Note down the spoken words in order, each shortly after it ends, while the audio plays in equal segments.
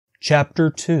Chapter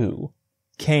 2.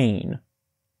 Cain.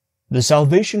 The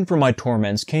salvation from my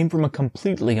torments came from a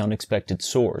completely unexpected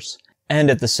source,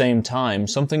 and at the same time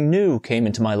something new came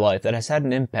into my life that has had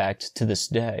an impact to this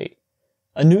day.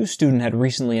 A new student had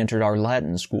recently entered our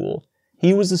Latin school.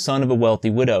 He was the son of a wealthy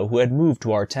widow who had moved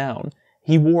to our town.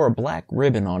 He wore a black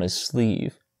ribbon on his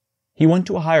sleeve. He went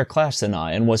to a higher class than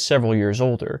I and was several years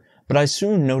older, but I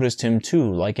soon noticed him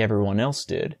too, like everyone else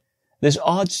did. This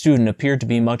odd student appeared to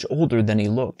be much older than he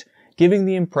looked, giving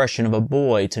the impression of a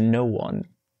boy to no one.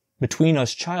 Between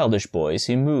us childish boys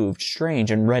he moved strange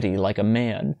and ready like a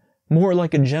man, more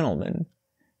like a gentleman.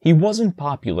 He wasn't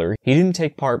popular, he didn't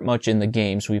take part much in the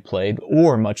games we played,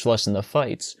 or much less in the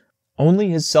fights. Only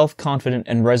his self-confident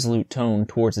and resolute tone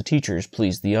towards the teachers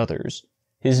pleased the others.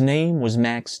 His name was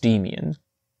Demian.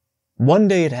 One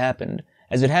day it happened,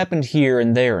 as it happened here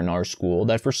and there in our school,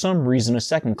 that for some reason a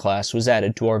second class was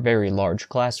added to our very large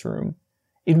classroom.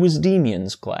 It was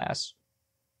Demian's class.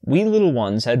 We little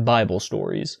ones had Bible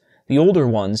stories. The older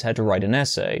ones had to write an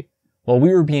essay. While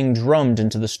we were being drummed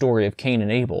into the story of Cain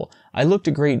and Abel, I looked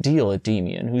a great deal at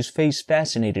Demian, whose face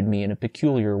fascinated me in a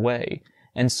peculiar way,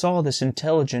 and saw this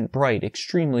intelligent, bright,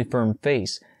 extremely firm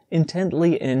face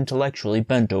intently and intellectually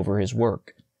bent over his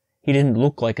work. He didn't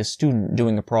look like a student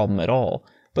doing a problem at all,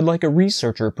 but like a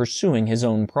researcher pursuing his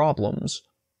own problems.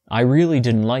 I really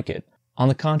didn't like it. On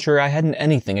the contrary, I hadn't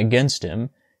anything against him.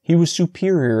 He was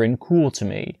superior and cool to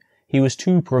me. He was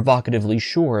too provocatively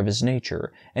sure of his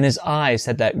nature, and his eyes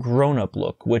had that grown-up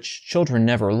look which children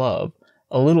never love,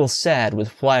 a little sad with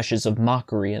flashes of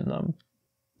mockery in them.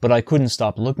 But I couldn't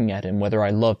stop looking at him whether I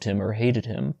loved him or hated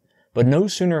him. But no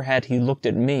sooner had he looked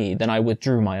at me than I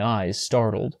withdrew my eyes,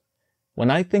 startled. When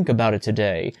I think about it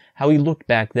today, how he looked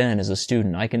back then as a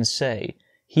student, I can say,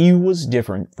 he was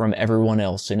different from everyone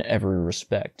else in every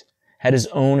respect, had his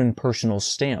own impersonal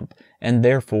stamp, and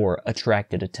therefore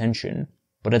attracted attention.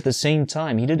 But at the same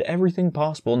time, he did everything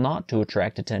possible not to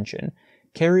attract attention,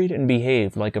 carried and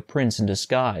behaved like a prince in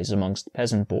disguise amongst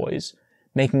peasant boys,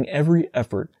 making every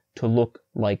effort to look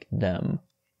like them.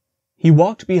 He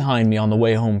walked behind me on the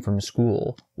way home from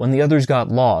school. When the others got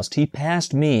lost, he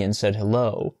passed me and said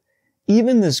hello.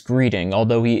 Even this greeting,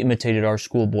 although he imitated our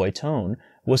schoolboy tone,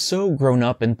 was so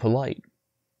grown-up and polite.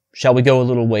 "Shall we go a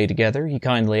little way together?" he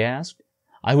kindly asked.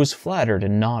 I was flattered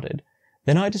and nodded.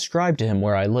 Then I described to him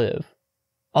where I live.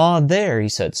 "Ah, there," he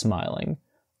said, smiling.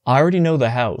 "I already know the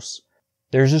house.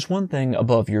 There's just one thing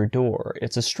above your door.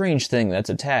 It's a strange thing that's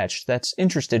attached that's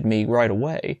interested me right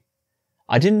away."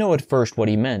 I didn't know at first what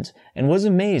he meant, and was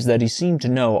amazed that he seemed to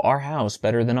know our house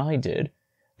better than I did.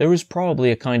 There was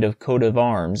probably a kind of coat of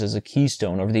arms as a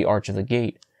keystone over the arch of the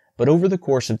gate, but over the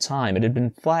course of time it had been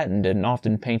flattened and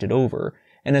often painted over,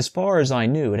 and as far as I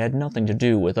knew it had nothing to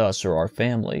do with us or our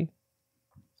family.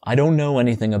 "I don't know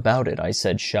anything about it," I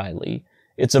said shyly.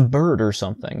 "It's a bird or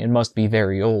something. It must be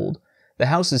very old. The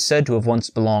house is said to have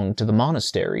once belonged to the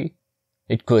monastery."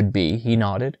 "It could be," he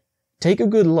nodded. "Take a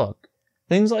good look.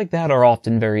 Things like that are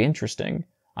often very interesting.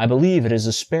 I believe it is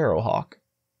a sparrowhawk."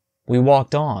 We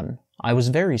walked on. I was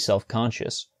very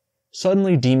self-conscious.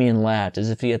 Suddenly Demian laughed as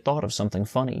if he had thought of something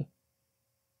funny.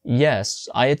 "Yes,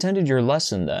 I attended your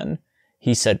lesson then,"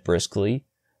 he said briskly.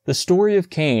 "The story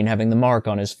of Cain having the mark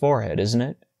on his forehead, isn't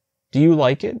it? Do you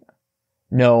like it?"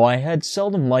 No, I had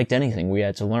seldom liked anything we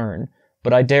had to learn,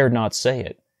 but I dared not say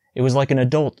it. It was like an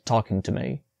adult talking to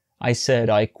me. I said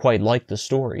I quite liked the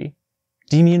story.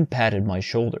 Demian patted my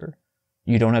shoulder.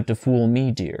 "You don't have to fool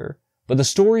me, dear. But the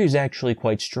story is actually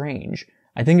quite strange.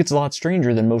 I think it's a lot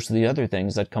stranger than most of the other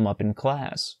things that come up in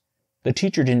class. The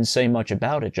teacher didn't say much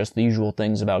about it, just the usual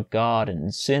things about God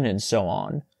and sin and so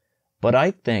on. But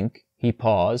I think," he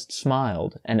paused,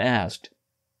 smiled, and asked,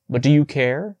 "But do you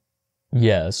care?"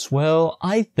 "Yes, well,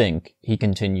 I think," he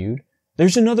continued,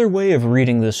 "there's another way of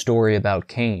reading this story about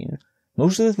Cain.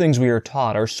 Most of the things we are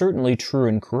taught are certainly true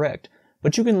and correct,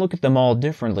 but you can look at them all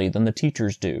differently than the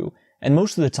teachers do, and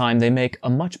most of the time they make a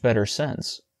much better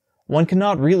sense. One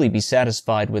cannot really be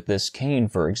satisfied with this Cain,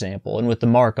 for example, and with the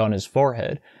mark on his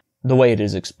forehead, the way it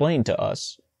is explained to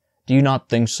us. Do you not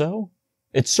think so?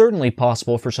 It's certainly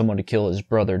possible for someone to kill his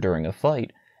brother during a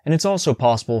fight, and it's also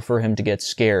possible for him to get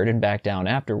scared and back down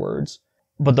afterwards.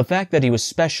 But the fact that he was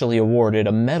specially awarded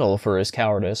a medal for his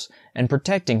cowardice and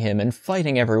protecting him and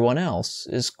fighting everyone else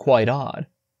is quite odd."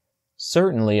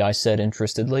 "Certainly," I said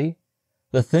interestedly.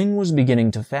 The thing was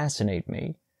beginning to fascinate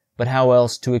me. But how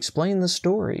else to explain the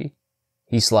story?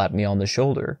 He slapped me on the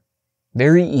shoulder.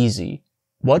 "Very easy.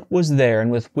 What was there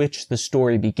and with which the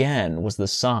story began was the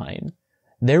sign.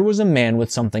 There was a man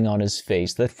with something on his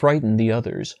face that frightened the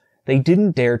others. They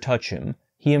didn't dare touch him.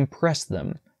 He impressed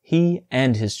them, he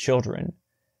and his children.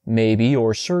 Maybe,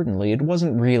 or certainly, it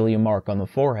wasn't really a mark on the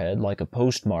forehead, like a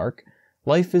postmark.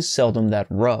 Life is seldom that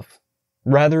rough.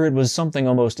 Rather, it was something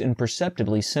almost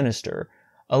imperceptibly sinister,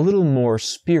 a little more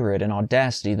spirit and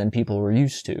audacity than people were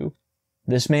used to.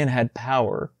 This man had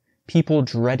power. People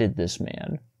dreaded this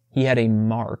man. He had a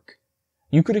mark.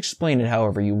 You could explain it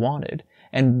however you wanted,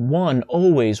 and one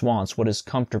always wants what is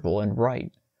comfortable and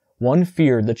right. One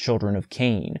feared the children of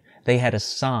Cain. They had a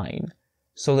sign.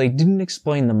 So they didn't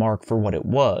explain the mark for what it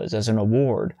was, as an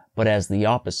award, but as the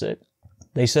opposite.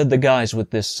 They said the guys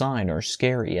with this sign are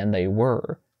scary, and they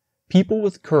were. People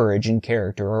with courage and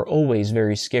character are always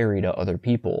very scary to other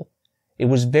people. It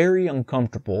was very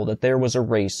uncomfortable that there was a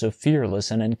race of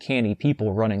fearless and uncanny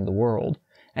people running the world,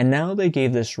 and now they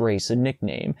gave this race a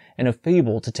nickname and a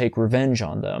fable to take revenge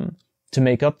on them, to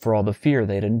make up for all the fear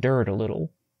they'd endured a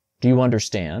little. Do you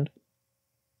understand?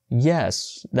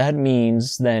 Yes, that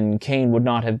means then Cain would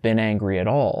not have been angry at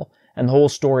all, and the whole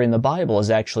story in the Bible is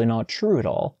actually not true at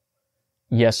all.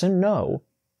 Yes and no.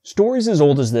 Stories as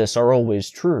old as this are always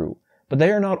true, but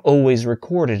they are not always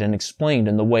recorded and explained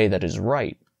in the way that is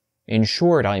right. In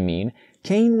short, I mean,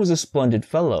 Cain was a splendid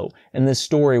fellow, and this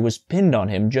story was pinned on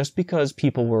him just because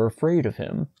people were afraid of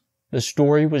him. The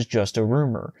story was just a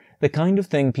rumor, the kind of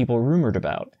thing people rumored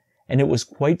about, and it was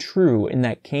quite true in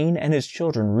that Cain and his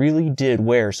children really did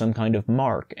wear some kind of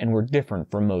mark and were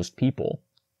different from most people.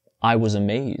 I was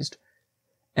amazed.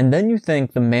 And then you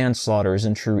think the manslaughter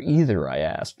isn't true either, I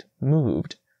asked,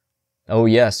 moved. Oh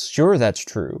yes, sure that's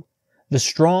true. The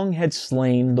strong had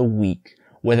slain the weak.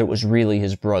 Whether it was really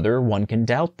his brother, one can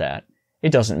doubt that.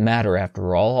 It doesn't matter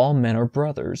after all men are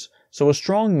brothers. So a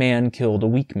strong man killed a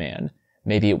weak man.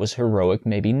 Maybe it was heroic,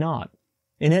 maybe not.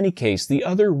 In any case, the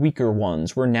other weaker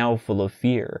ones were now full of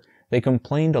fear. They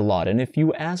complained a lot, and if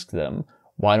you asked them,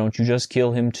 why don't you just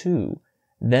kill him too?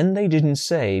 Then they didn't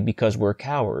say, because we're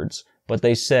cowards, but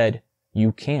they said,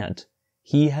 you can't.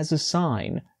 He has a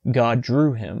sign. God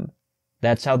drew him.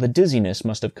 That's how the dizziness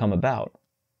must have come about.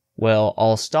 Well,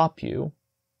 I'll stop you.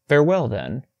 Farewell,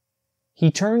 then.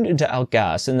 He turned into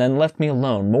Algas and then left me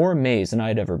alone, more amazed than I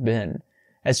had ever been.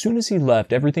 As soon as he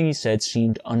left, everything he said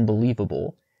seemed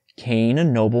unbelievable. Cain a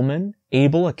nobleman?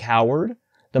 Abel a coward?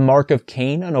 The mark of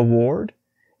Cain an award?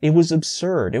 It was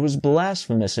absurd. It was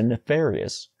blasphemous and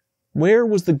nefarious. Where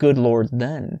was the good Lord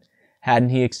then? Hadn't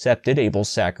he accepted Abel's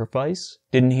sacrifice?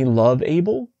 Didn't he love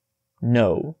Abel?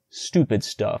 No. Stupid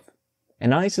stuff.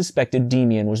 And I suspected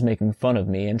Demian was making fun of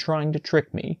me and trying to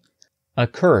trick me.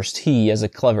 Accursed he as a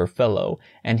clever fellow,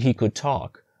 and he could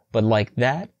talk, but like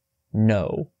that?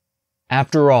 No.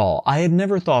 After all, I had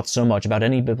never thought so much about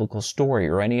any biblical story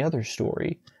or any other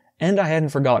story, and I hadn't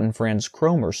forgotten Franz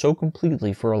Cromer so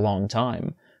completely for a long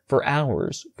time, for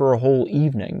hours, for a whole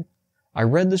evening. I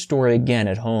read the story again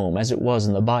at home as it was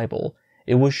in the Bible.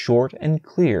 It was short and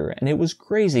clear, and it was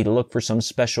crazy to look for some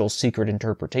special secret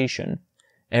interpretation.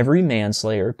 Every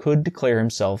manslayer could declare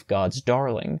himself God's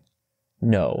darling.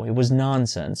 No, it was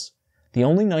nonsense. The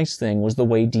only nice thing was the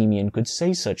way Demian could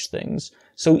say such things,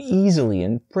 so easily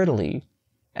and prettily,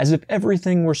 as if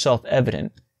everything were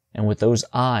self-evident, and with those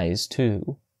eyes,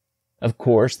 too. Of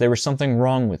course, there was something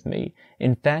wrong with me.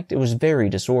 In fact, it was very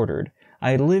disordered.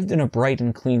 I had lived in a bright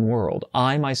and clean world.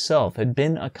 I myself had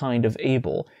been a kind of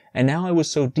Abel, and now I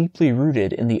was so deeply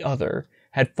rooted in the other,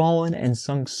 had fallen and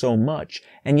sunk so much,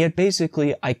 and yet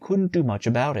basically I couldn't do much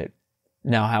about it.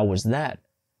 Now how was that?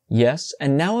 Yes,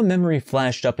 and now a memory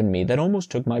flashed up in me that almost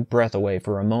took my breath away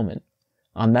for a moment.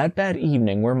 On that bad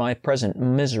evening where my present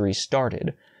misery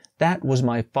started, that was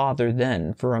my father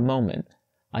then, for a moment.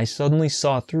 I suddenly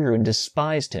saw through and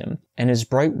despised him, and his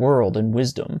bright world and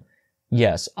wisdom.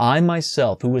 Yes, I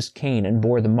myself, who was Cain and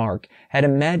bore the mark, had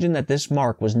imagined that this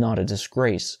mark was not a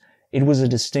disgrace. It was a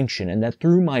distinction, and that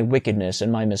through my wickedness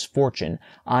and my misfortune,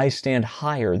 I stand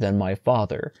higher than my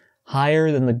father,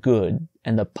 higher than the good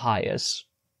and the pious.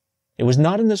 It was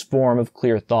not in this form of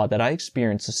clear thought that I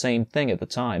experienced the same thing at the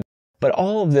time, but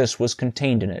all of this was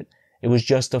contained in it. It was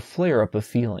just a flare-up of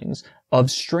feelings,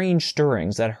 of strange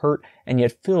stirrings that hurt and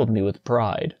yet filled me with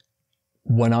pride.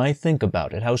 When I think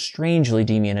about it, how strangely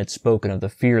Demian had spoken of the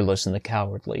fearless and the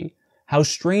cowardly, how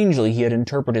strangely he had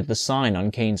interpreted the sign on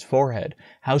Cain's forehead,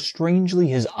 how strangely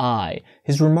his eye,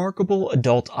 his remarkable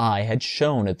adult eye, had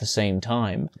shone at the same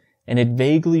time, and it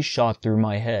vaguely shot through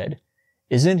my head.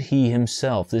 Isn't he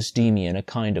himself, this Demian, a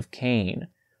kind of Cain?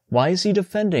 Why is he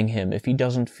defending him if he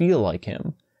doesn't feel like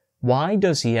him? Why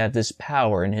does he have this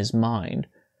power in his mind?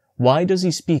 Why does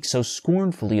he speak so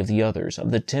scornfully of the others,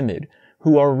 of the timid,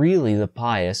 who are really the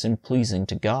pious and pleasing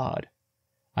to God?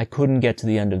 I couldn't get to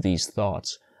the end of these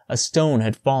thoughts. A stone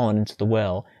had fallen into the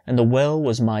well, and the well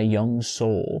was my young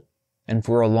soul. And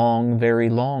for a long, very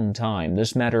long time,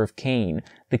 this matter of Cain,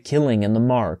 the killing and the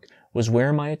mark, was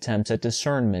where my attempts at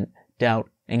discernment, doubt,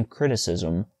 and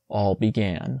criticism all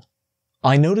began.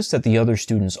 I noticed that the other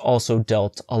students also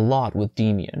dealt a lot with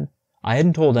Demian. I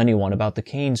hadn't told anyone about the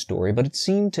Cain story, but it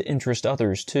seemed to interest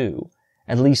others too.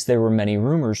 At least there were many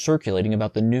rumors circulating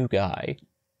about the new guy.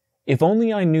 If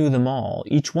only I knew them all,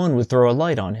 each one would throw a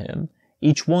light on him.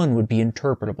 Each one would be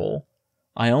interpretable.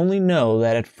 I only know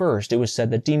that at first it was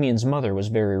said that Demian's mother was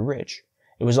very rich.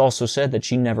 It was also said that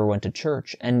she never went to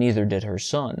church, and neither did her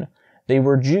son. They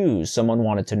were Jews, someone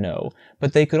wanted to know,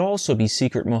 but they could also be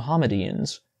secret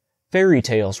Mohammedans. Fairy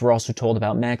tales were also told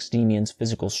about Max Demian's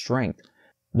physical strength.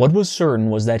 What was certain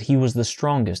was that he was the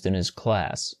strongest in his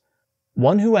class.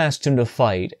 One who asked him to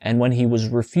fight, and when he was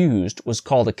refused, was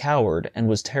called a coward and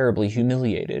was terribly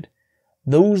humiliated.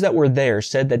 Those that were there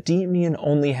said that Demian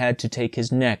only had to take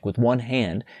his neck with one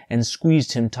hand and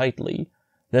squeezed him tightly.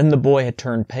 Then the boy had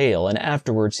turned pale, and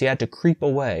afterwards he had to creep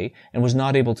away and was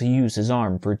not able to use his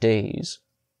arm for days.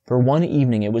 For one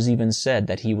evening it was even said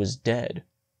that he was dead.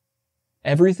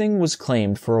 Everything was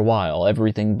claimed for a while,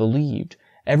 everything believed,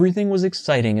 everything was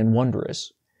exciting and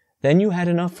wondrous. Then you had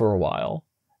enough for a while.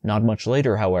 Not much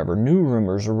later, however, new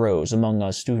rumors arose among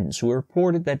us students who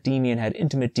reported that Demian had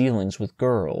intimate dealings with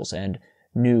girls and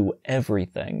knew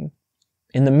everything.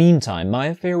 In the meantime, my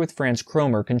affair with Franz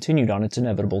Kromer continued on its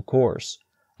inevitable course.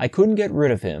 I couldn't get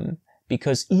rid of him,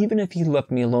 because even if he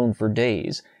left me alone for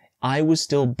days, I was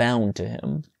still bound to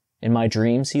him. In my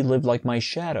dreams, he lived like my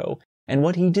shadow, and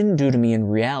what he didn't do to me in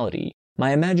reality,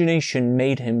 my imagination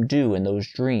made him do in those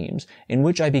dreams, in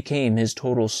which I became his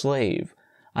total slave.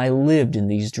 I lived in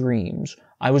these dreams.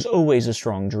 I was always a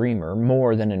strong dreamer,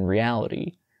 more than in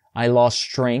reality. I lost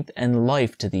strength and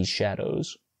life to these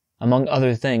shadows. Among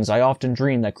other things, I often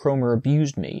dreamed that Kromer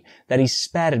abused me, that he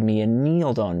spat at me and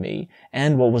kneeled on me,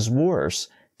 and, what was worse,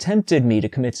 tempted me to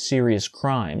commit serious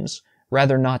crimes.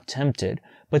 Rather not tempted,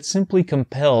 but simply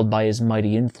compelled by his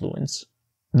mighty influence.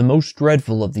 The most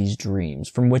dreadful of these dreams,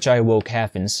 from which I awoke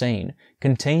half insane,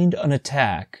 contained an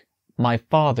attack, my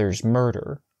father's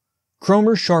murder.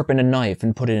 Kromer sharpened a knife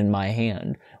and put it in my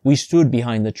hand. We stood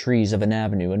behind the trees of an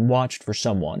avenue and watched for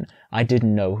someone, I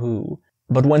didn't know who.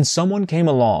 But when someone came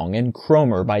along, and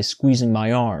Kromer, by squeezing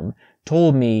my arm,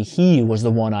 told me he was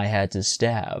the one I had to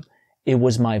stab, it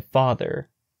was my father,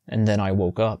 and then I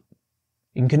woke up.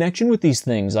 In connection with these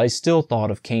things, I still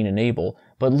thought of Cain and Abel,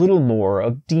 but little more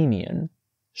of Demian.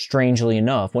 Strangely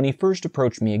enough, when he first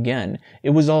approached me again, it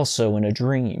was also in a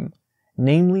dream.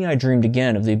 Namely, I dreamed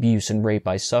again of the abuse and rape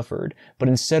I suffered, but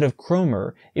instead of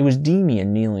Kromer, it was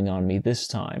Demian kneeling on me this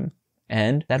time.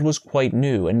 And that was quite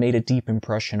new and made a deep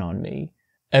impression on me.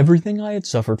 Everything I had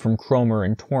suffered from Kromer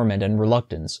in torment and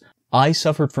reluctance, I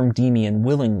suffered from Demian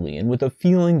willingly and with a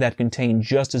feeling that contained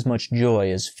just as much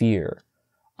joy as fear.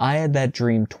 I had that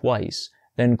dream twice,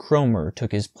 then Kromer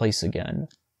took his place again.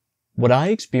 What I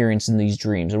experienced in these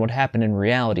dreams and what happened in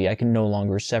reality I can no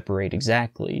longer separate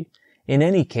exactly. In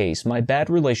any case, my bad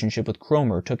relationship with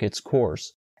Kromer took its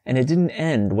course, and it didn't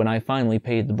end when I finally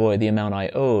paid the boy the amount I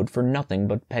owed for nothing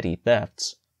but petty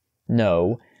thefts.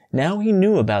 No, now he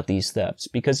knew about these thefts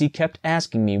because he kept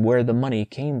asking me where the money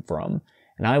came from,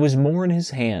 and I was more in his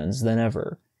hands than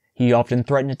ever. He often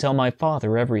threatened to tell my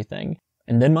father everything,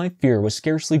 and then my fear was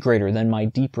scarcely greater than my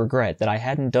deep regret that I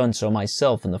hadn't done so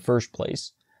myself in the first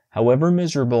place. However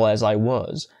miserable as I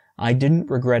was, I didn't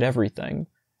regret everything,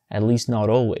 at least not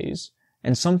always,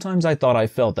 and sometimes I thought I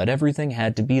felt that everything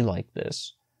had to be like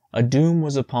this. A doom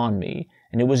was upon me,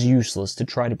 and it was useless to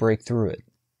try to break through it.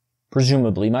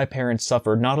 Presumably, my parents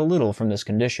suffered not a little from this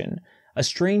condition. A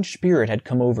strange spirit had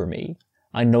come over me.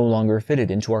 I no longer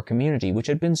fitted into our community, which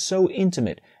had been so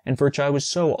intimate and for which I was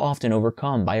so often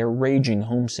overcome by a raging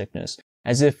homesickness,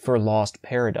 as if for lost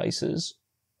paradises.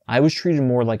 I was treated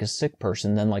more like a sick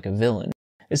person than like a villain,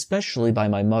 especially by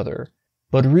my mother.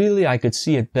 But really I could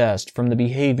see it best from the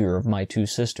behavior of my two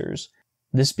sisters.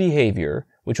 This behavior,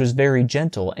 which was very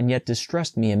gentle and yet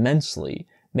distressed me immensely,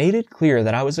 made it clear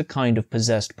that I was a kind of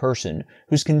possessed person,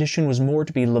 whose condition was more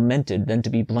to be lamented than to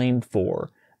be blamed for,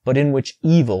 but in which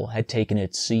evil had taken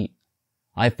its seat.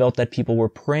 I felt that people were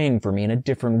praying for me in a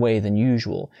different way than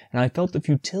usual, and I felt the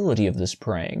futility of this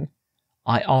praying.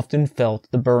 I often felt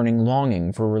the burning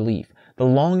longing for relief, the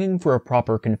longing for a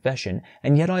proper confession,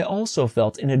 and yet I also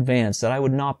felt in advance that I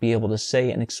would not be able to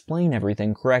say and explain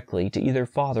everything correctly to either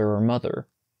father or mother.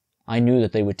 I knew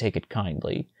that they would take it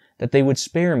kindly, that they would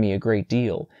spare me a great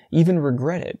deal, even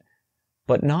regret it,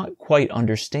 but not quite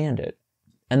understand it,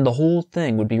 and the whole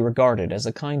thing would be regarded as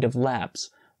a kind of lapse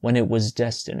when it was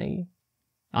destiny.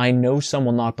 I know some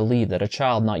will not believe that a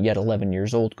child not yet 11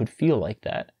 years old could feel like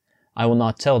that, I will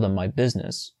not tell them my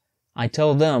business. I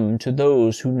tell them to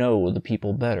those who know the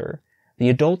people better. The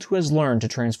adult who has learned to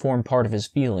transform part of his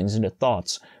feelings into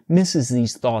thoughts misses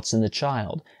these thoughts in the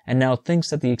child, and now thinks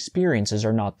that the experiences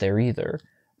are not there either.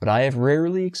 But I have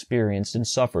rarely experienced and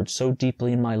suffered so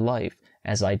deeply in my life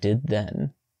as I did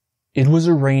then. It was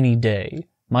a rainy day.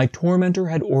 My tormentor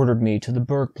had ordered me to the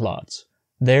Bergplatz.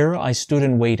 There I stood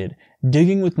and waited,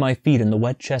 digging with my feet in the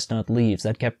wet chestnut leaves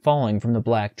that kept falling from the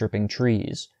black dripping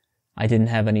trees. I didn't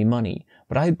have any money,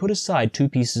 but I had put aside 2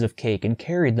 pieces of cake and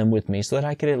carried them with me so that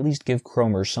I could at least give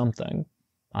Cromer something.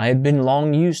 I had been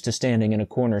long used to standing in a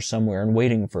corner somewhere and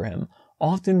waiting for him,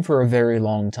 often for a very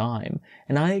long time,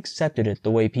 and I accepted it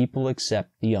the way people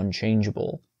accept the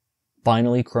unchangeable.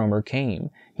 Finally Cromer came.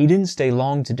 He didn't stay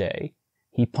long today.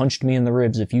 He punched me in the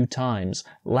ribs a few times,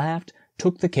 laughed,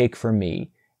 took the cake from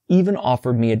me, even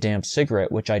offered me a damp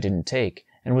cigarette which I didn't take,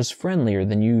 and was friendlier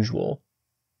than usual.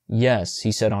 "Yes,"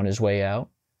 he said on his way out.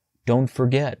 "Don't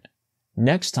forget.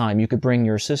 Next time you could bring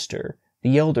your sister,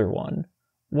 the elder one.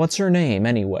 What's her name,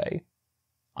 anyway?"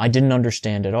 I didn't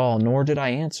understand at all, nor did I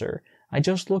answer. I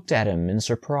just looked at him in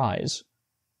surprise.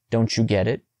 "Don't you get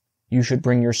it? You should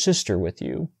bring your sister with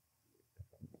you."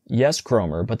 "Yes,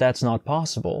 Cromer, but that's not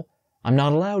possible. I'm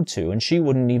not allowed to, and she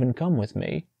wouldn't even come with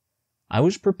me." I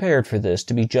was prepared for this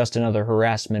to be just another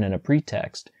harassment and a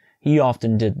pretext. He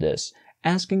often did this,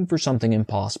 asking for something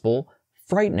impossible,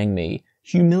 frightening me,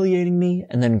 humiliating me,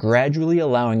 and then gradually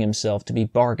allowing himself to be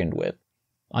bargained with.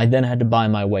 I then had to buy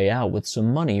my way out with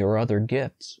some money or other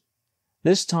gifts.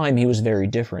 This time he was very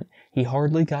different. He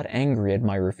hardly got angry at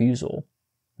my refusal.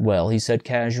 "Well," he said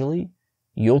casually,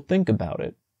 "you'll think about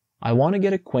it. I want to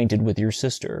get acquainted with your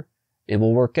sister. It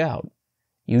will work out.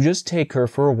 You just take her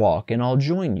for a walk and I'll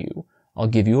join you. I'll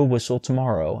give you a whistle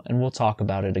tomorrow and we'll talk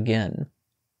about it again."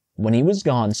 When he was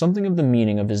gone, something of the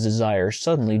meaning of his desire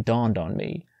suddenly dawned on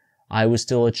me. I was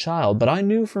still a child, but I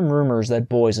knew from rumors that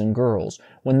boys and girls,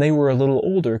 when they were a little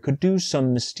older, could do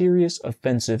some mysterious,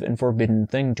 offensive, and forbidden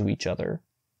thing to each other.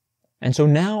 And so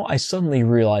now I suddenly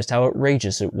realized how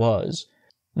outrageous it was.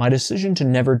 My decision to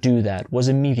never do that was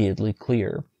immediately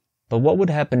clear. But what would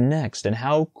happen next, and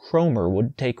how Cromer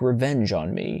would take revenge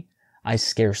on me, I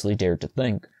scarcely dared to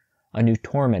think. A new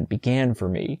torment began for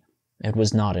me. It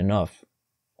was not enough.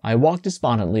 I walked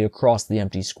despondently across the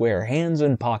empty square, hands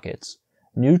in pockets.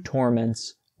 New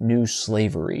torments, new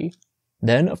slavery.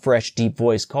 Then a fresh, deep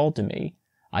voice called to me.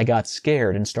 I got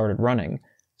scared and started running.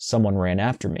 Someone ran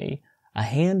after me. A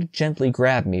hand gently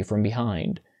grabbed me from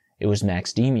behind. It was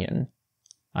Max Demian.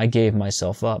 I gave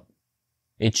myself up.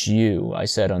 "It's you," I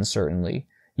said uncertainly.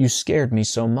 "You scared me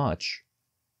so much."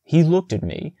 He looked at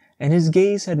me, and his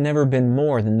gaze had never been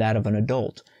more than that of an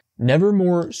adult, never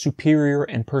more superior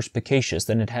and perspicacious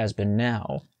than it has been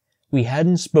now. We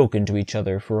hadn't spoken to each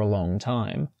other for a long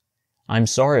time. "I'm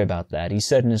sorry about that," he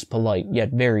said in his polite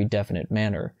yet very definite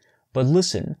manner. "But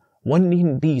listen, one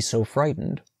needn't be so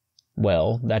frightened."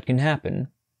 "Well, that can happen."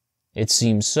 "It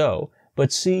seems so.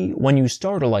 But see, when you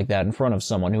startle like that in front of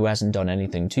someone who hasn't done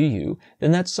anything to you,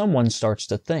 then that someone starts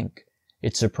to think.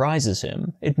 It surprises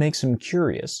him. It makes him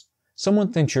curious.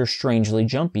 Someone thinks you're strangely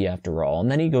jumpy after all,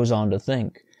 and then he goes on to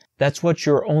think. That's what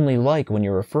you're only like when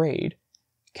you're afraid.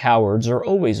 Cowards are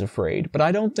always afraid, but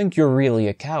I don't think you're really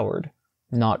a coward."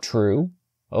 "Not true?"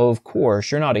 "Oh, of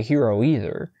course, you're not a hero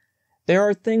either. There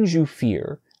are things you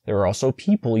fear. There are also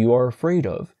people you are afraid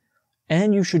of.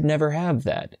 And you should never have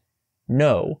that.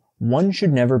 No, one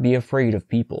should never be afraid of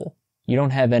people. You don't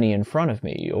have any in front of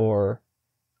me, or—"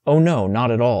 "Oh no,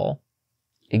 not at all."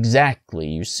 "Exactly,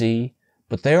 you see.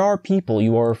 But there are people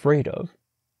you are afraid of."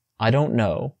 "I don't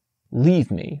know.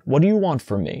 Leave me. What do you want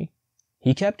from me?"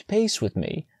 He kept pace with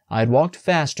me. I had walked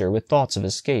faster with thoughts of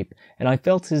escape, and I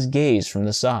felt his gaze from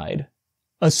the side.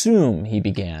 "Assume," he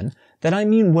began, "that I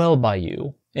mean well by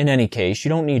you. In any case, you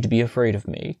don't need to be afraid of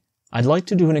me. I'd like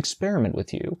to do an experiment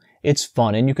with you. It's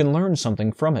fun and you can learn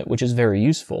something from it, which is very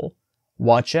useful.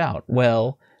 Watch out.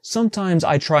 Well, sometimes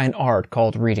I try an art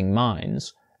called reading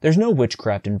minds. There's no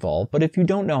witchcraft involved, but if you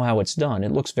don't know how it's done,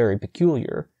 it looks very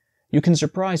peculiar. You can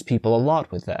surprise people a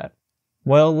lot with that.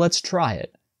 Well, let's try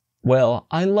it. Well,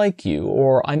 I like you,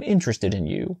 or I'm interested in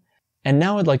you, and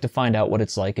now I'd like to find out what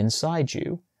it's like inside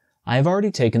you. I have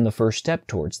already taken the first step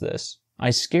towards this. I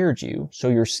scared you, so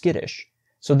you're skittish.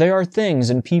 So there are things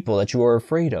and people that you are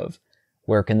afraid of.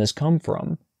 Where can this come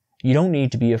from? You don't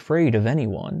need to be afraid of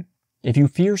anyone. If you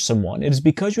fear someone, it is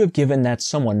because you have given that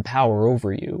someone power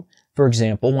over you. For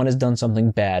example, one has done something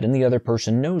bad and the other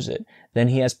person knows it. Then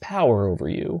he has power over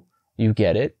you. You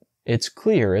get it? It's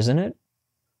clear, isn't it?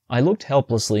 I looked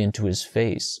helplessly into his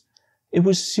face. It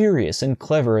was serious and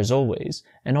clever as always,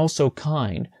 and also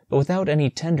kind, but without any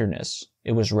tenderness.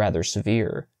 It was rather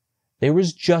severe. There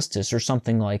was justice or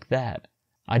something like that.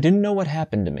 I didn't know what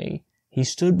happened to me. He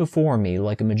stood before me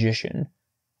like a magician.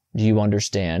 "Do you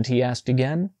understand?" he asked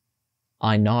again.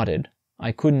 I nodded.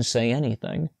 I couldn't say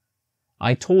anything.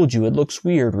 "I told you it looks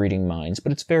weird reading minds,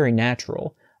 but it's very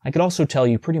natural. I could also tell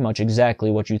you pretty much exactly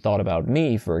what you thought about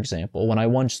me, for example, when I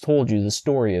once told you the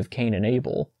story of Cain and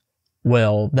Abel.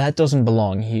 Well, that doesn't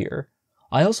belong here.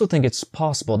 I also think it's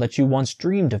possible that you once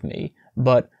dreamed of me,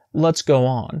 but let's go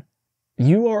on.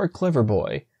 You are a clever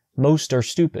boy. Most are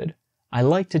stupid. I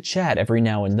like to chat every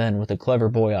now and then with a clever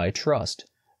boy I trust.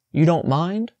 You don't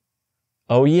mind?"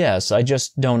 "Oh yes, I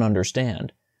just don't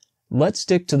understand." "Let's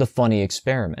stick to the funny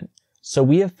experiment. So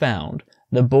we have found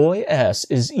the boy S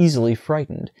is easily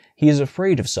frightened. He is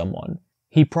afraid of someone.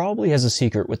 He probably has a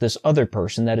secret with this other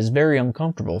person that is very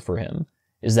uncomfortable for him.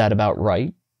 Is that about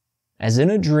right?" As in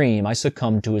a dream, I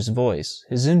succumbed to his voice,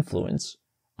 his influence.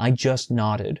 I just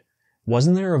nodded.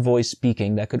 Wasn't there a voice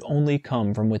speaking that could only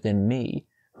come from within me,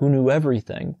 who knew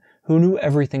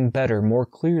everything better, more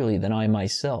clearly than I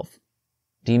myself?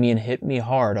 Demian hit me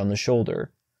hard on the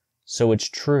shoulder. "So it's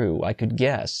true, I could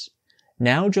guess.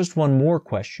 Now just one more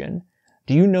question.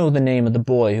 Do you know the name of the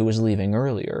boy who was leaving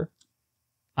earlier?"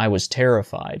 I was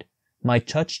terrified. My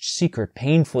touched secret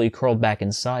painfully curled back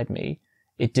inside me.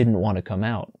 It didn't want to come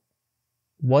out.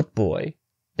 "What boy?"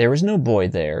 "There is no boy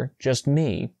there, just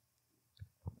me."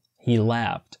 He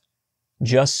laughed.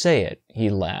 "Just say it," he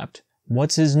laughed.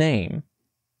 "What's his name?"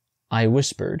 I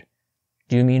whispered,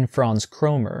 "Do you mean Franz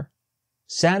Cromer?"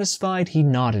 Satisfied, he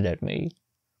nodded at me.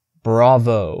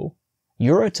 "Bravo!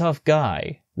 You're a tough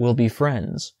guy. We'll be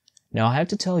friends. Now I have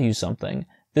to tell you something.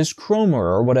 This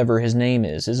Cromer, or whatever his name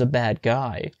is a bad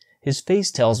guy. His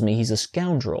face tells me he's a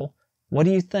scoundrel. What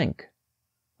do you think?"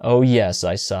 "Oh yes,"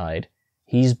 I sighed.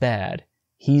 "He's bad.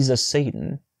 He's a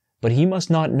Satan. But he must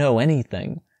not know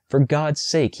anything. For God's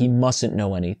sake, he mustn't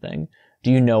know anything.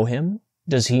 Do you know him?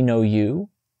 Does he know you?"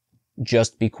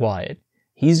 "Just be quiet.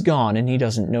 He's gone and he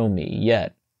doesn't know me,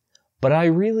 yet. But I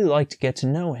really like to get to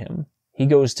know him. He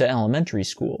goes to elementary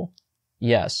school."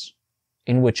 "Yes."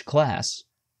 "In which class?"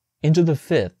 "Into the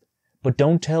 5th. But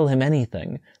don't tell him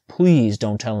anything. Please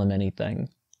don't tell him anything."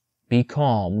 "Be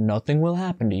calm. Nothing will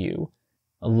happen to you."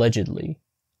 "Allegedly.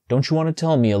 Don't you want to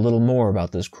tell me a little more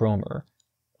about this Cromer?"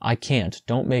 "I can't.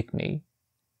 Don't make me."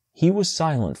 He was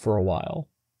silent for a while.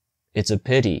 "It's a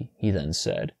pity," he then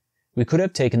said. "We could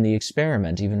have taken the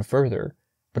experiment even further,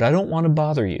 but I don't want to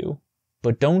bother you.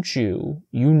 But don't you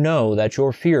know that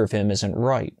your fear of him isn't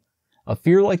right. A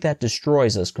fear like that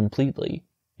destroys us completely.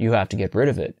 You have to get rid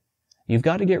of it. You've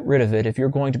got to get rid of it if you're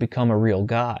going to become a real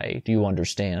guy. Do you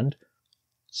understand?"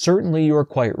 "Certainly you are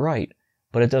quite right,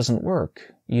 but it doesn't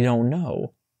work. You don't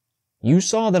know." "You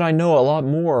saw that I know a lot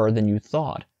more than you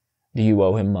thought. Do you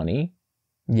owe him money?"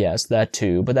 "Yes, that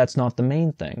too, but that's not the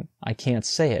main thing. I can't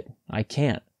say it. I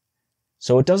can't."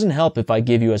 "So it doesn't help if I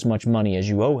give you as much money as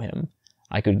you owe him.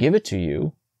 I could give it to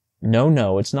you."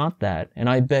 No, it's not that, and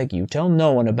I beg you, tell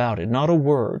no one about it, not a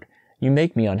word. You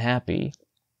make me unhappy."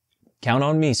 "Count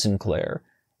on me, Sinclair.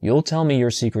 You'll tell me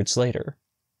your secrets later."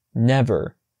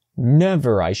 "Never,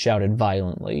 never," I shouted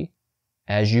violently.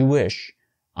 "As you wish.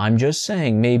 I'm just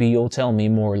saying maybe you'll tell me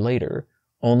more later.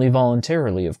 Only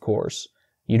voluntarily, of course.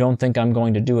 You don't think I'm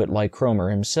going to do it like Cromer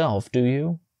himself, do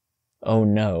you?" "Oh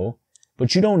no.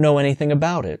 But you don't know anything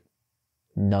about it."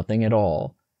 "Nothing at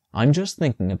all. I'm just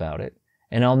thinking about it.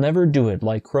 And I'll never do it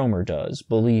like Cromer does,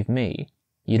 believe me.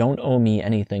 You don't owe me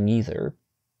anything either."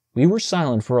 We were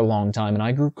silent for a long time, and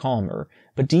I grew calmer,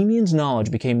 but Demian's knowledge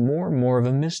became more and more of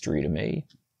a mystery to me.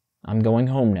 "I'm going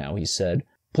home now," he said,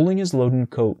 pulling his loaded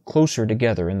coat closer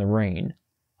together in the rain.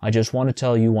 "I just want to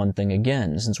tell you one thing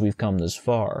again, since we've come this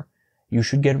far. You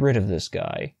should get rid of this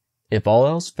guy. If all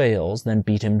else fails, then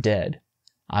beat him dead.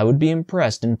 I would be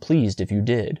impressed and pleased if you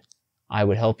did. I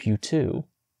would help you too."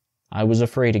 I was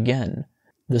afraid again.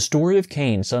 The story of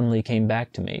Cain suddenly came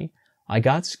back to me. I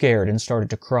got scared and started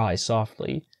to cry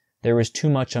softly. There was too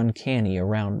much uncanny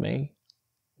around me.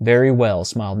 "Very well,"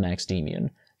 smiled Max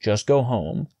Demian. "Just go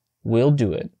home. We'll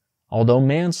do it. Although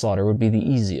manslaughter would be the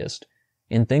easiest.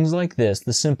 In things like this,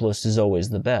 the simplest is always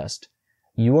the best.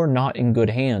 You are not in good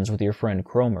hands with your friend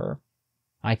Cromer."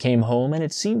 I came home, and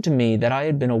it seemed to me that I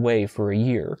had been away for a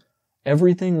year.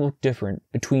 Everything looked different.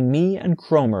 Between me and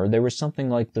Cromer there was something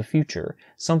like the future,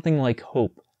 something like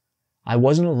hope. I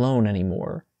wasn't alone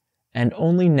anymore. And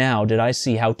only now did I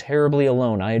see how terribly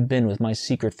alone I had been with my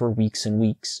secret for weeks and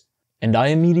weeks. And I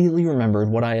immediately remembered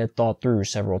what I had thought through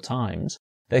several times,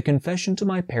 that confession to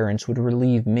my parents would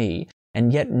relieve me,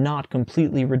 and yet not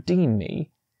completely redeem me.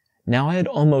 Now I had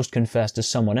almost confessed to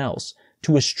someone else,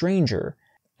 to a stranger,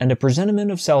 and a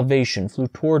presentiment of salvation flew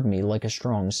toward me like a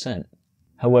strong scent.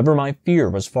 However, my fear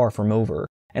was far from over,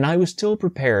 and I was still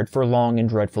prepared for long and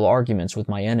dreadful arguments with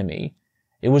my enemy.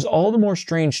 It was all the more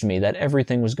strange to me that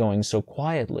everything was going so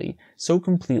quietly, so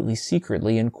completely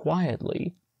secretly and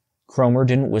quietly. Cromer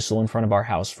didn't whistle in front of our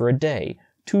house for a day,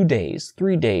 2 days,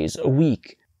 3 days, a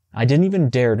week. I didn't even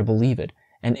dare to believe it,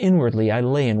 and inwardly I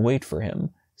lay in wait for him.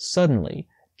 Suddenly,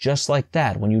 just like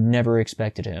that when you never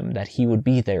expected him, that he would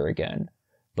be there again.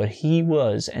 But he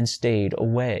was and stayed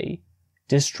away.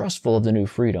 Distrustful of the new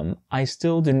freedom, I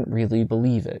still didn't really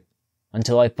believe it.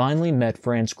 Until I finally met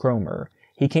Franz Cromer.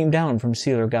 He came down from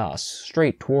Cielergasse,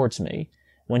 straight towards me.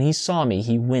 When he saw me,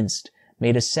 he winced,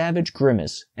 made a savage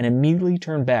grimace, and immediately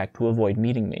turned back to avoid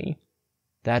meeting me.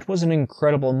 That was an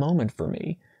incredible moment for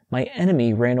me. My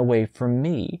enemy ran away from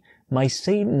me. My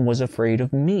Satan was afraid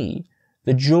of me.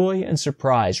 The joy and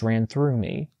surprise ran through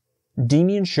me.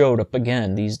 Demian showed up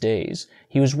again these days.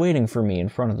 He was waiting for me in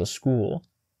front of the school.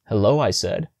 "Hello," I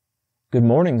said. "Good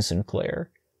morning, Sinclair.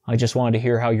 I just wanted to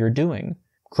hear how you're doing.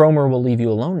 Cromer will leave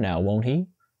you alone now, won't he?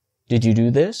 Did you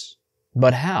do this?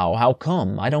 But how? How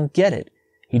come? I don't get it.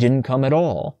 He didn't come at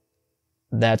all."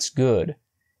 "That's good.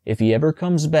 If he ever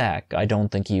comes back, I don't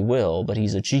think he will, but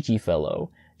he's a cheeky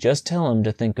fellow. Just tell him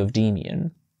to think of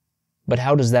Demian." "But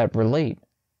how does that relate?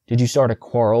 Did you start a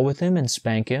quarrel with him and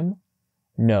spank him?"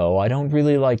 "No, I don't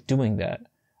really like doing that.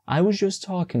 I was just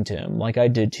talking to him, like I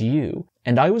did to you,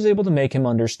 and I was able to make him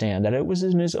understand that it was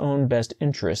in his own best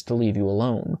interest to leave you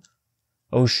alone."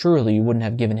 "Oh, surely you wouldn't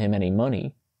have given him any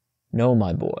money." "No,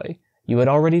 my boy, you had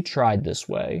already tried this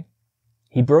way."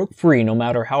 He broke free no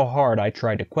matter how hard I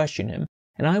tried to question him,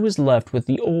 and I was left with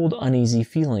the old uneasy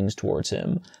feelings towards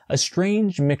him, a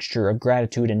strange mixture of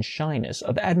gratitude and shyness,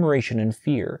 of admiration and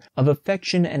fear, of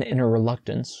affection and inner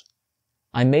reluctance.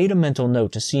 I made a mental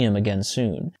note to see him again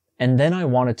soon, and then I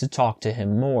wanted to talk to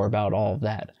him more about all of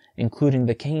that, including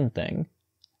the cane thing.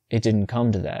 It didn't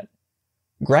come to that.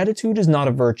 Gratitude is not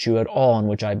a virtue at all in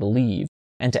which I believe,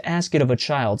 and to ask it of a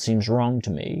child seems wrong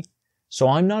to me. So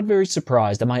I'm not very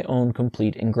surprised at my own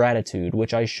complete ingratitude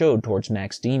which I showed towards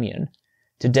Max Demian.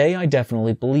 Today I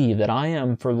definitely believe that I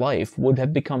am for life would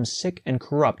have become sick and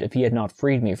corrupt if he had not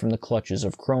freed me from the clutches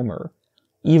of Cromer.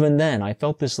 Even then I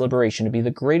felt this liberation to be the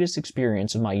greatest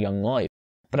experience of my young life,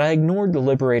 but I ignored the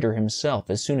liberator himself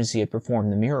as soon as he had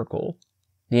performed the miracle.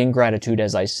 The ingratitude,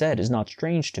 as I said, is not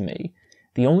strange to me.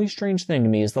 The only strange thing to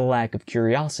me is the lack of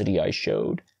curiosity I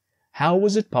showed. How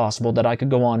was it possible that I could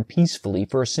go on peacefully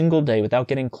for a single day without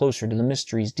getting closer to the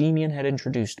mysteries Demian had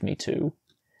introduced me to?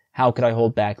 How could I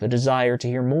hold back the desire to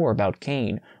hear more about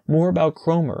Cain, more about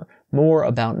Cromer, more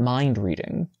about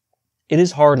mind-reading? It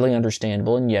is hardly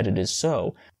understandable, and yet it is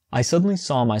so. I suddenly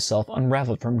saw myself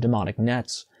unraveled from demonic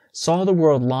nets, saw the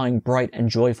world lying bright and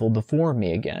joyful before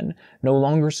me again, no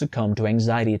longer succumbed to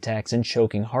anxiety attacks and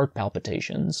choking heart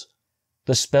palpitations.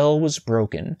 The spell was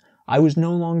broken. I was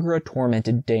no longer a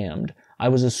tormented damned. I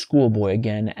was a schoolboy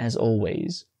again, as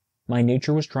always. My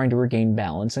nature was trying to regain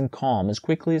balance and calm as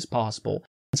quickly as possible,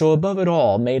 and so above it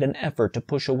all made an effort to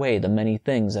push away the many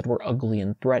things that were ugly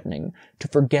and threatening, to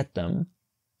forget them.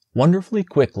 Wonderfully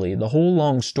quickly, the whole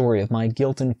long story of my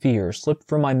guilt and fear slipped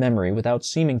from my memory without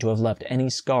seeming to have left any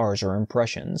scars or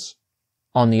impressions.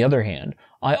 On the other hand,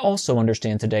 I also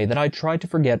understand today that I tried to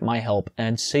forget my help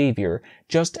and Savior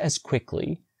just as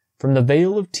quickly. From the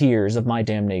vale of tears of my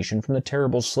damnation, from the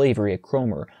terrible slavery at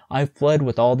Cromer, I fled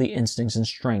with all the instincts and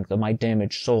strength of my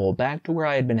damaged soul back to where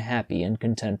I had been happy and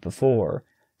content before,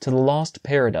 to the lost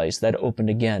paradise that opened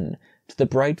again, to the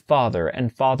bright father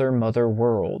and father-mother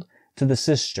world, to the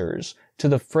sisters, to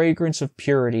the fragrance of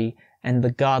purity and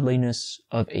the godliness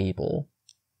of Abel.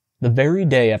 The very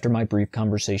day after my brief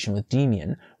conversation with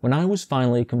Demian, when I was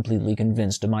finally completely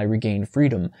convinced of my regained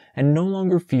freedom and no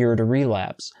longer feared a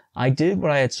relapse, I did what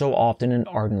I had so often and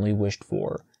ardently wished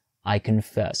for. I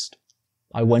confessed.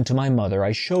 I went to my mother,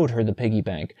 I showed her the piggy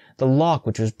bank, the lock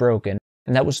which was broken,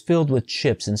 and that was filled with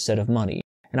chips instead of money,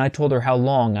 and I told her how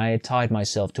long I had tied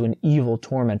myself to an evil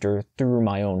tormentor through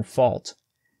my own fault.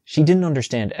 She didn't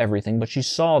understand everything, but she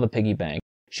saw the piggy bank,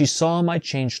 she saw my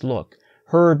changed look,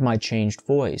 heard my changed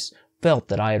voice, felt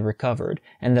that I had recovered,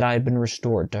 and that I had been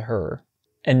restored to her.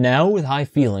 And now, with high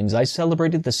feelings, I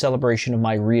celebrated the celebration of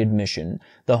my readmission,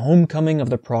 the homecoming of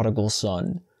the prodigal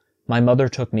son. My mother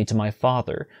took me to my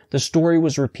father. The story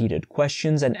was repeated.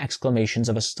 Questions and exclamations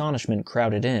of astonishment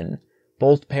crowded in.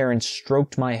 Both parents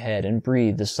stroked my head and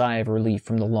breathed a sigh of relief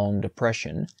from the long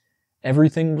depression.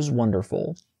 Everything was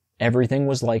wonderful. Everything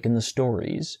was like in the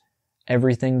stories.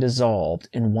 Everything dissolved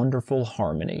in wonderful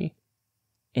harmony.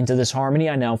 Into this harmony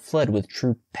I now fled with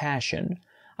true passion.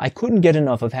 I couldn't get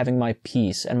enough of having my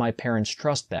peace and my parents'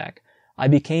 trust back. I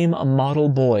became a model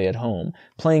boy at home,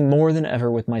 playing more than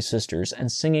ever with my sisters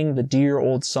and singing the dear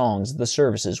old songs at the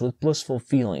services with blissful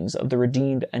feelings of the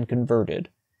redeemed and converted.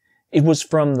 It was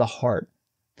from the heart.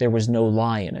 There was no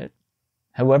lie in it.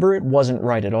 However, it wasn't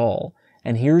right at all,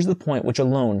 and here's the point which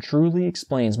alone truly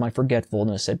explains my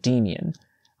forgetfulness at Demian.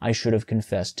 I should have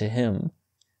confessed to him.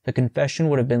 The confession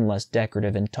would have been less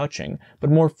decorative and touching,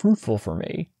 but more fruitful for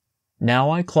me.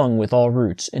 Now I clung with all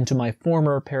roots into my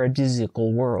former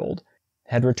paradisiacal world,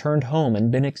 had returned home and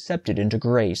been accepted into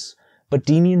grace, but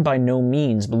Demian by no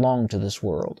means belonged to this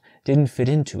world, didn't fit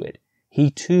into it. He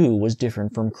too was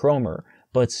different from Cromer,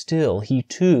 but still he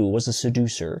too was a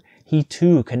seducer. He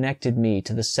too connected me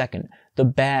to the second, the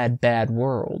bad, bad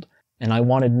world, and I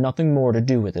wanted nothing more to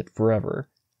do with it forever.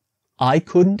 I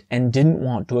couldn't and didn't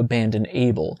want to abandon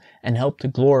Abel and help to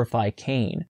glorify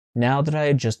Cain, now that I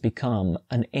had just become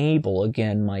an Abel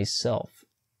again myself.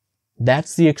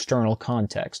 That's the external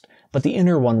context, but the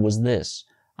inner one was this.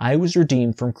 I was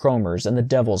redeemed from Cromer's and the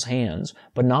devil's hands,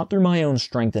 but not through my own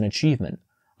strength and achievement.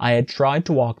 I had tried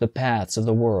to walk the paths of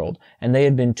the world, and they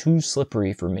had been too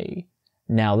slippery for me.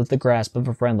 Now that the grasp of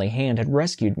a friendly hand had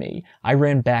rescued me, I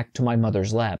ran back to my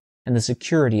mother's lap and the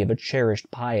security of a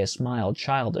cherished, pious, mild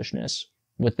childishness,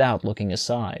 without looking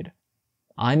aside.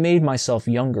 I made myself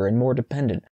younger and more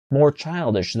dependent, more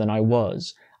childish than I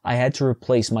was. I had to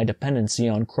replace my dependency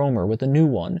on Cromer with a new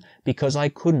one, because I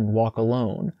couldn't walk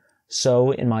alone.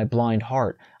 So, in my blind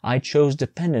heart, I chose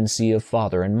dependency of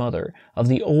father and mother, of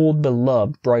the old,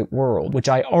 beloved, bright world, which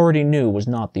I already knew was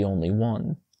not the only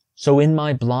one. So, in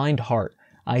my blind heart,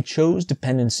 I chose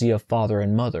dependency of father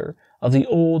and mother, of the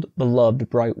old, beloved,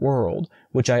 bright world,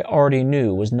 which I already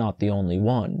knew was not the only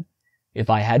one. If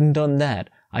I hadn't done that,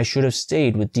 I should have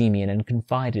stayed with Demian and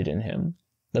confided in him.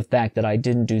 The fact that I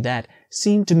didn't do that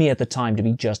seemed to me at the time to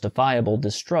be justifiable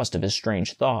distrust of his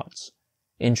strange thoughts.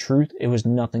 In truth, it was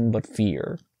nothing but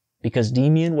fear, because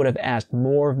Demian would have asked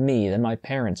more of me than my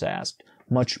parents asked,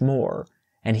 much more,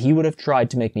 and he would have tried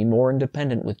to make me more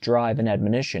independent with drive and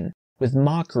admonition, with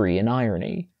mockery and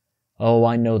irony. Oh,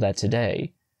 I know that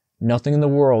today. Nothing in the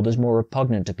world is more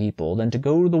repugnant to people than to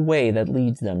go the way that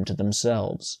leads them to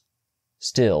themselves.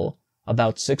 Still,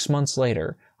 about 6 months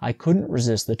later, I couldn't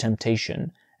resist the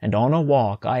temptation, and on a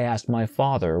walk I asked my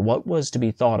father what was to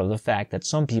be thought of the fact that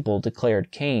some people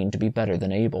declared Cain to be better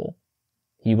than Abel.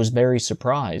 He was very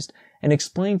surprised, and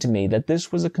explained to me that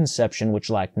this was a conception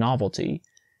which lacked novelty.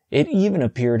 It even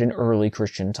appeared in early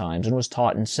Christian times and was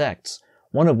taught in sects,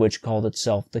 one of which called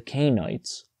itself the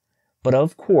Cainites. But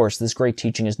of course this great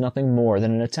teaching is nothing more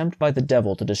than an attempt by the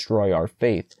devil to destroy our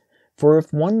faith, for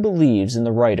if one believes in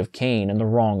the right of Cain and the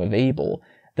wrong of Abel,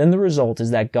 then the result is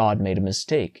that God made a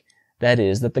mistake. That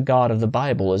is, that the God of the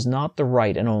Bible is not the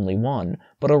right and only one,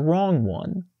 but a wrong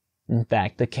one. In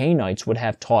fact, the Cainites would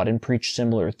have taught and preached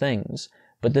similar things,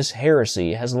 but this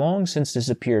heresy has long since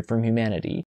disappeared from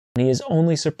humanity, and he is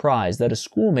only surprised that a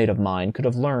schoolmate of mine could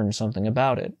have learned something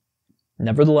about it.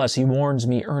 Nevertheless, he warns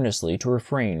me earnestly to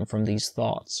refrain from these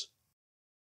thoughts.